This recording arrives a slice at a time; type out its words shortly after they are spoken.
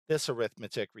This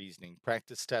arithmetic reasoning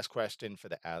practice test question for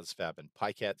the ASVAB and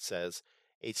PiCAT says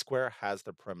a square has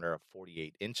the perimeter of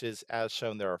 48 inches. As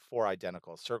shown, there are four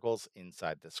identical circles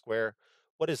inside the square.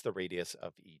 What is the radius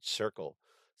of each circle?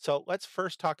 So let's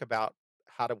first talk about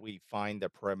how do we find the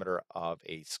perimeter of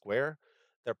a square.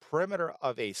 The perimeter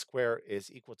of a square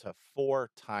is equal to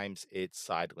 4 times its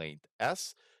side length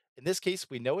s. In this case,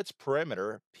 we know its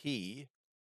perimeter, p,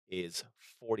 is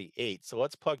 48. So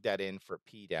let's plug that in for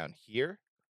p down here.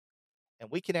 And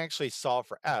we can actually solve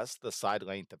for s, the side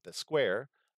length of the square,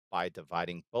 by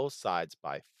dividing both sides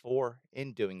by 4.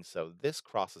 In doing so, this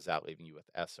crosses out, leaving you with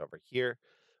s over here.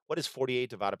 What is 48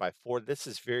 divided by 4? This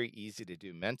is very easy to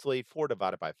do mentally. 4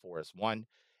 divided by 4 is 1.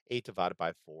 8 divided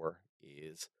by 4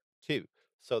 is 2.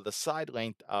 So the side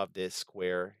length of this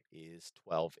square is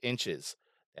 12 inches.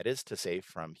 That is to say,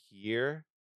 from here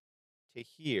to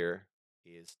here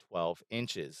is 12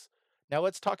 inches. Now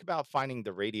let's talk about finding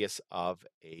the radius of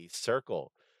a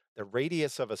circle. The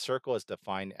radius of a circle is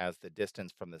defined as the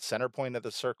distance from the center point of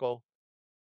the circle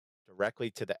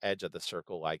directly to the edge of the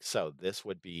circle, like so. This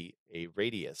would be a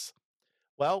radius.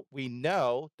 Well, we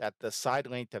know that the side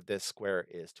length of this square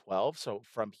is 12. So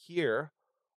from here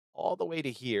all the way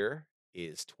to here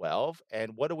is 12.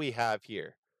 And what do we have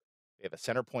here? We have a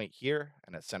center point here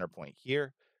and a center point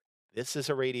here. This is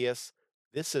a radius,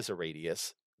 this is a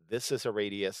radius, this is a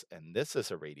radius, and this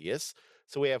is a radius.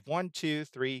 So we have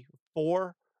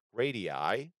 4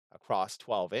 radii across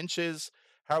 12 inches.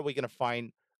 How are we going to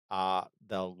find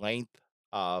the length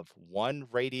of one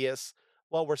radius?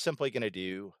 Well, we're simply going to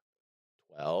do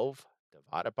 12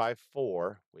 divided by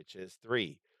 4, which is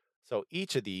 3. So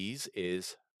each of these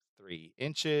is 3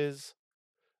 inches.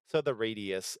 So the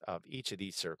radius of each of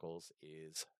these circles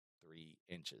is 3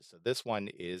 inches. So this one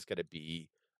is going to be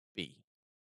B.